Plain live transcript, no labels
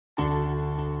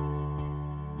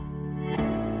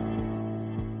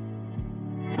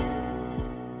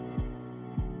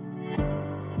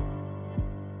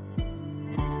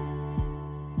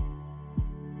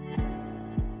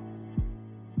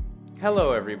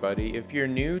Hello everybody, if you're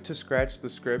new to Scratch the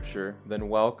Scripture, then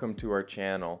welcome to our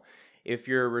channel. If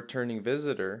you're a returning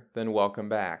visitor, then welcome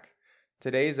back.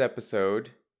 Today's episode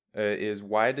is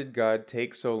Why Did God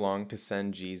Take So Long to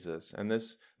Send Jesus? And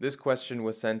this question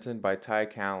was sent in by Ty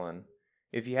Callan.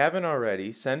 If you haven't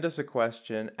already, send us a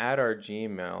question at our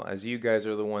Gmail, as you guys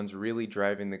are the ones really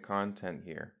driving the content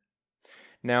here.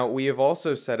 Now, we have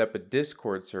also set up a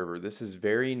Discord server. This is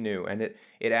very new, and it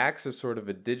acts as sort of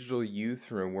a digital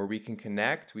youth room where we can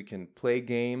connect, we can play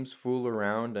games, fool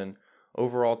around, and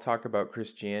overall talk about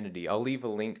Christianity. I'll leave a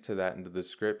link to that in the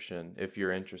description if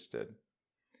you're interested.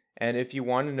 And if you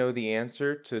want to know the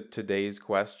answer to today's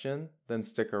question, then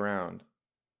stick around.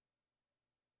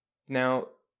 Now,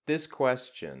 this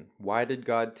question, why did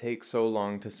God take so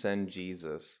long to send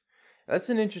Jesus? That's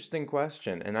an interesting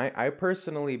question, and I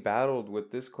personally battled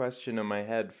with this question in my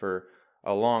head for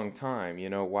a long time. You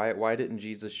know, why didn't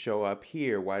Jesus show up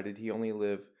here? Why did he only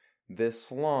live this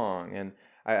long? And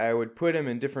I would put him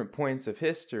in different points of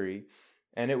history,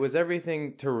 and it was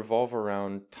everything to revolve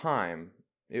around time.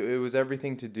 It was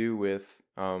everything to do with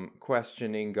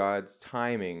questioning God's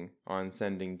timing on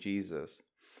sending Jesus,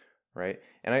 right?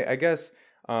 And I guess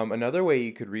another way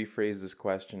you could rephrase this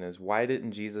question is, why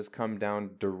didn't Jesus come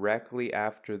down directly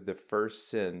after the first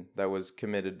sin that was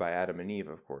committed by Adam and Eve,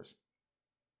 of course?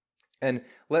 And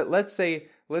let's say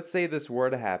this were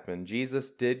to happen.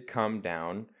 Jesus did come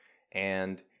down,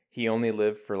 and he only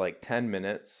lived for like 10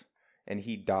 minutes, and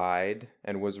he died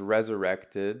and was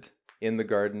resurrected in the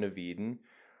Garden of Eden.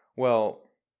 Well,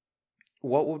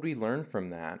 what would we learn from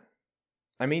that?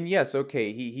 I mean, yes,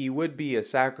 okay, he would be a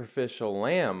sacrificial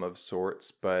lamb of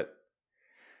sorts, but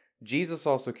Jesus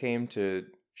also came to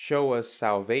show us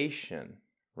salvation,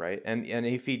 right? And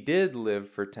if he did live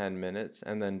for 10 minutes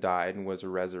and then died and was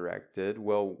resurrected,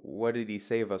 well, what did he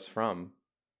save us from?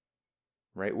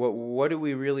 Right? What do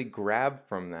we really grab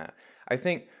from that? I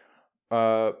think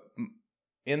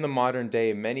in the modern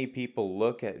day, many people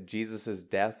look at Jesus'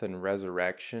 death and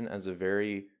resurrection as a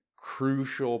very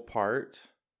crucial part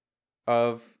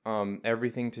of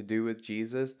everything to do with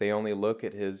Jesus. They only look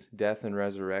at his death and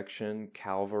resurrection,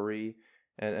 Calvary,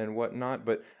 and whatnot.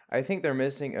 But I think they're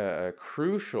missing a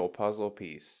crucial puzzle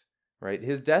piece, right?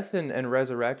 His death and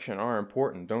resurrection are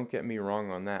important. Don't get me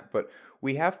wrong on that. But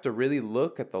we have to really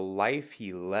look at the life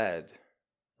he led,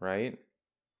 right?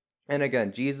 And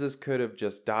again, Jesus could have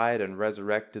just died and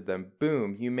resurrected them.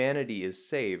 Boom, humanity is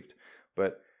saved.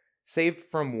 But saved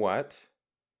from what?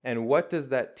 And what does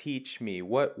that teach me?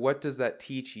 What does that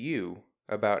teach you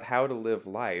about how to live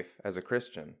life as a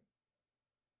Christian?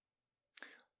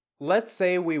 Let's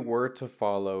say we were to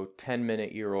follow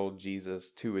 10-minute-year-old Jesus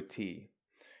to a T.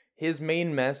 His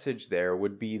main message there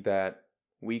would be that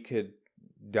we could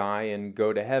die and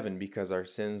go to heaven because our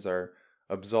sins are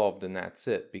absolved, and that's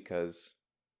it, because,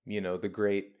 you know, the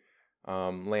great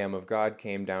Lamb of God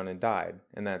came down and died,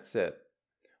 and that's it.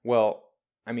 Well,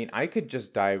 I mean, I could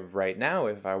just die right now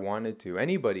if I wanted to.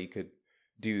 Anybody could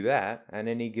do that at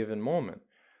any given moment.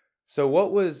 So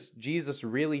what was Jesus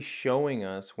really showing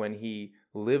us when he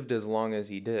lived as long as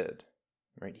he did?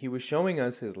 Right? He was showing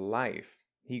us his life.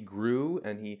 He grew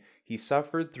and he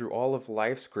suffered through all of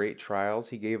life's great trials.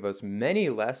 He gave us many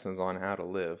lessons on how to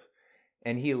live.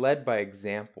 And he led by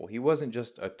example. He wasn't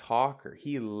just a talker.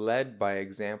 He led by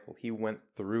example. He went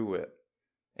through it.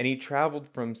 And he traveled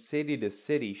from city to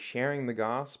city sharing the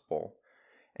gospel.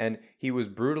 And he was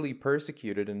brutally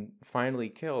persecuted and finally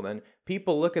killed. And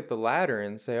people look at the latter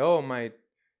and say, "Oh, my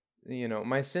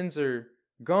sins are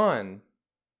gone.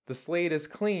 The slate is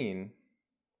clean,"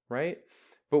 right?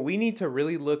 But we need to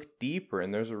really look deeper,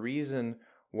 and there's a reason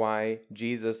why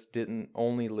Jesus didn't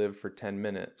only live for 10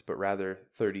 minutes, but rather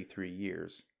 33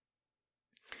 years.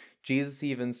 Jesus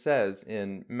even says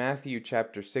in Matthew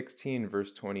chapter 16,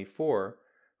 verse 24,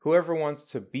 "Whoever wants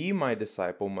to be my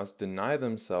disciple must deny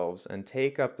themselves and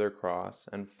take up their cross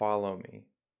and follow me."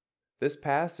 This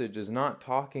passage is not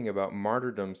talking about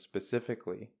martyrdom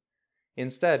specifically.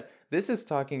 Instead, this is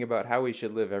talking about how we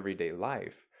should live everyday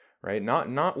life, right?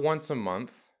 Not once a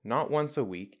month, not once a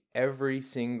week, every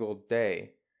single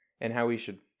day, and how we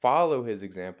should follow his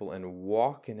example and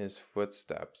walk in his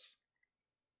footsteps.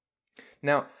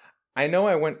 Now, I know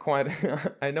I went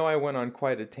on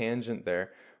quite a tangent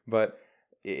there, but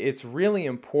it's really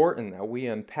important that we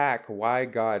unpack why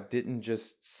God didn't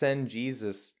just send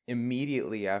Jesus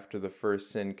immediately after the first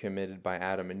sin committed by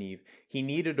Adam and Eve. He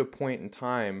needed a point in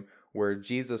time where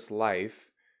Jesus'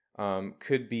 life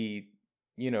could be,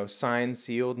 signed,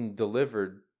 sealed, and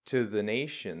delivered to the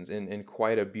nations in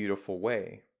quite a beautiful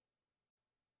way.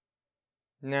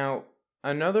 Now,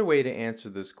 another way to answer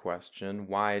this question,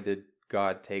 why did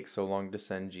God take so long to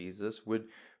send Jesus would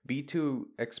be to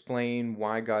explain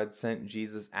why God sent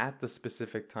Jesus at the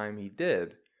specific time he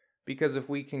did. Because if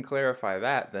we can clarify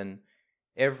that, then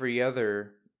every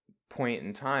other point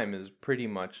in time is pretty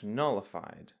much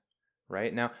nullified.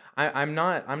 Right? Now, I'm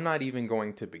not even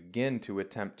going to begin to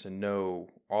attempt to know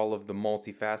all of the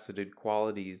multifaceted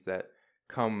qualities that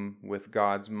come with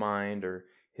God's mind or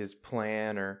his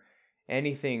plan or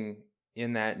anything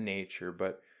in that nature,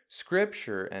 but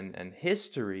Scripture and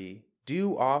history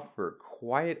do offer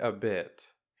quite a bit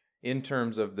in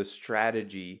terms of the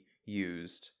strategy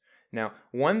used. Now,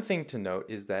 one thing to note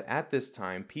is that at this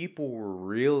time, people were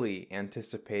really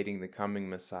anticipating the coming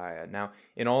Messiah. Now,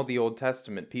 in all the Old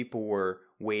Testament, people were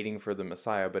waiting for the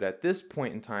Messiah, but at this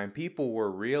point in time, people were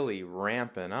really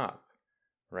ramping up,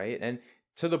 right? And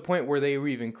to the point where they were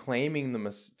even claiming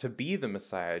to be the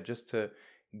Messiah just to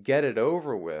get it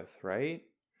over with, right?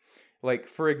 Like,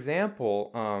 for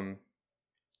example,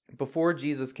 before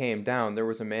Jesus came down, there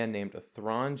was a man named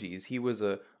Athronges. He was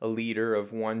a leader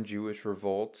of one Jewish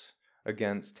revolt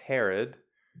against Herod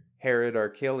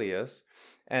Archelaus.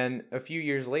 And a few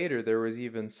years later, there was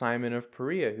even Simon of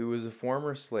Perea, who was a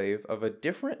former slave of a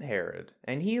different Herod,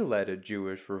 and he led a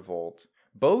Jewish revolt,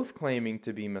 both claiming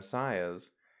to be messiahs.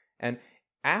 And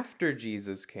after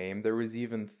Jesus came, there was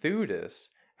even Theudas.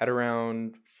 At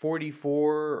around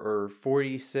 44 or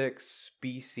 46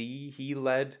 BC, he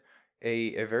led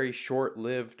a very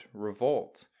short-lived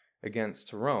revolt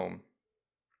against Rome.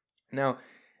 Now,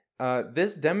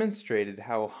 this demonstrated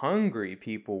how hungry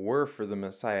people were for the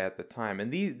Messiah at the time.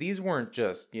 And these weren't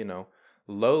just,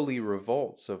 lowly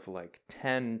revolts of like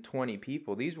 10, 20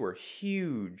 people. These were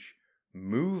huge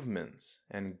movements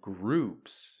and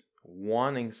groups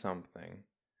wanting something,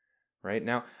 right?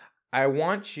 Now, I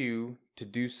want you to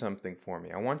do something for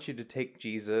me. I want you to take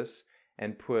Jesus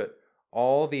and put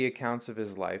all the accounts of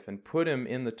his life and put him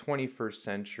in the 21st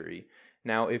century.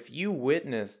 Now, if you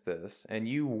witnessed this and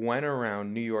you went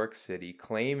around New York City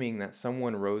claiming that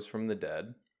someone rose from the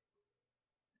dead,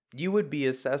 you would be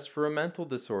assessed for a mental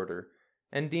disorder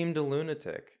and deemed a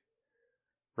lunatic,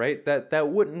 right? That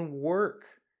wouldn't work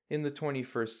in the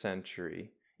 21st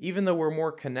century. Even though we're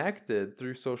more connected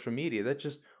through social media, that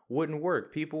just wouldn't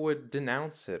work. People would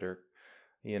denounce it or,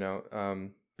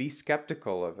 be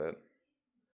skeptical of it.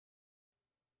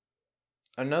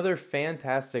 Another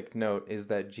fantastic note is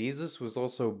that Jesus was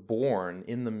also born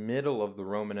in the middle of the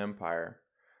Roman Empire.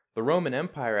 The Roman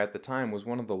Empire at the time was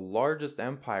one of the largest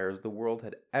empires the world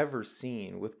had ever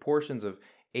seen, with portions of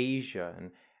Asia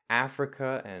and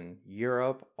Africa and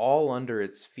Europe all under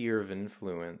its sphere of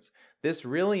influence. This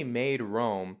really made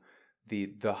Rome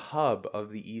the hub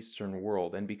of the Eastern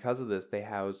world, and because of this, they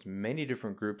housed many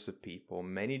different groups of people,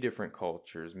 many different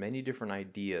cultures, many different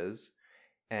ideas,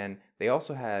 and they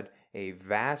also had a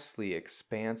vastly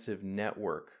expansive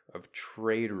network of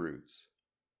trade routes,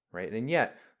 right? And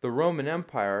yet, the Roman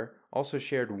Empire also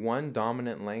shared one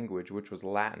dominant language, which was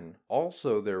Latin,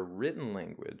 also their written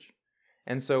language.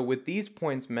 And so with these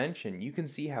points mentioned, you can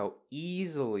see how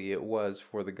easily it was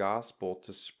for the gospel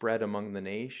to spread among the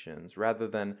nations, rather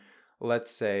than,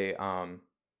 let's say,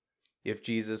 if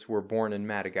Jesus were born in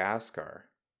Madagascar,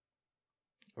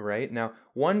 right? Now,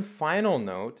 one final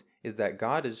note is that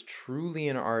God is truly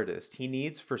an artist. He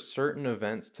needs for certain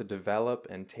events to develop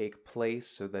and take place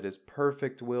so that his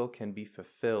perfect will can be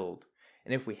fulfilled.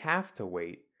 And if we have to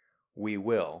wait, we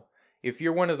will. If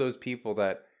you're one of those people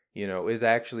that, is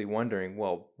actually wondering,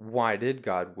 well, why did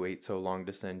God wait so long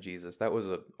to send Jesus? That was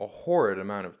a horrid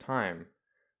amount of time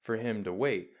for him to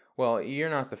wait. Well, you're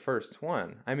not the first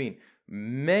one. I mean,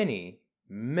 many,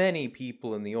 many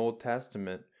people in the Old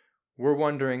Testament were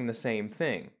wondering the same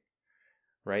thing,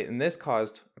 right? And this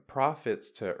caused prophets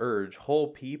to urge whole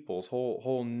peoples,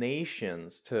 whole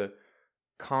nations to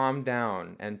calm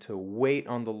down and to wait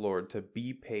on the Lord, to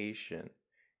be patient.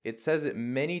 It says it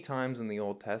many times in the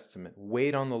Old Testament,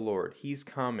 wait on the Lord, he's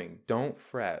coming, don't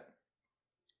fret.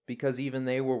 Because even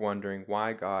they were wondering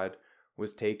why God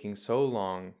was taking so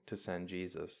long to send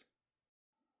Jesus.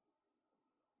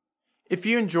 If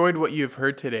you enjoyed what you have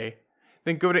heard today,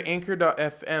 then go to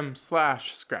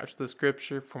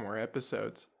anchor.fm/scratchthescripture for more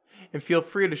episodes. And feel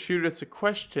free to shoot us a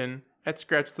question at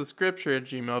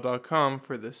scratchthescripture@gmail.com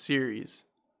for this series.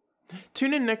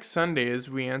 Tune in next Sunday as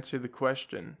we answer the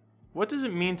question, what does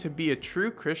it mean to be a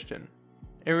true Christian?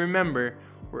 And remember,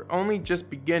 we're only just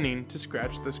beginning to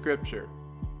scratch the scripture.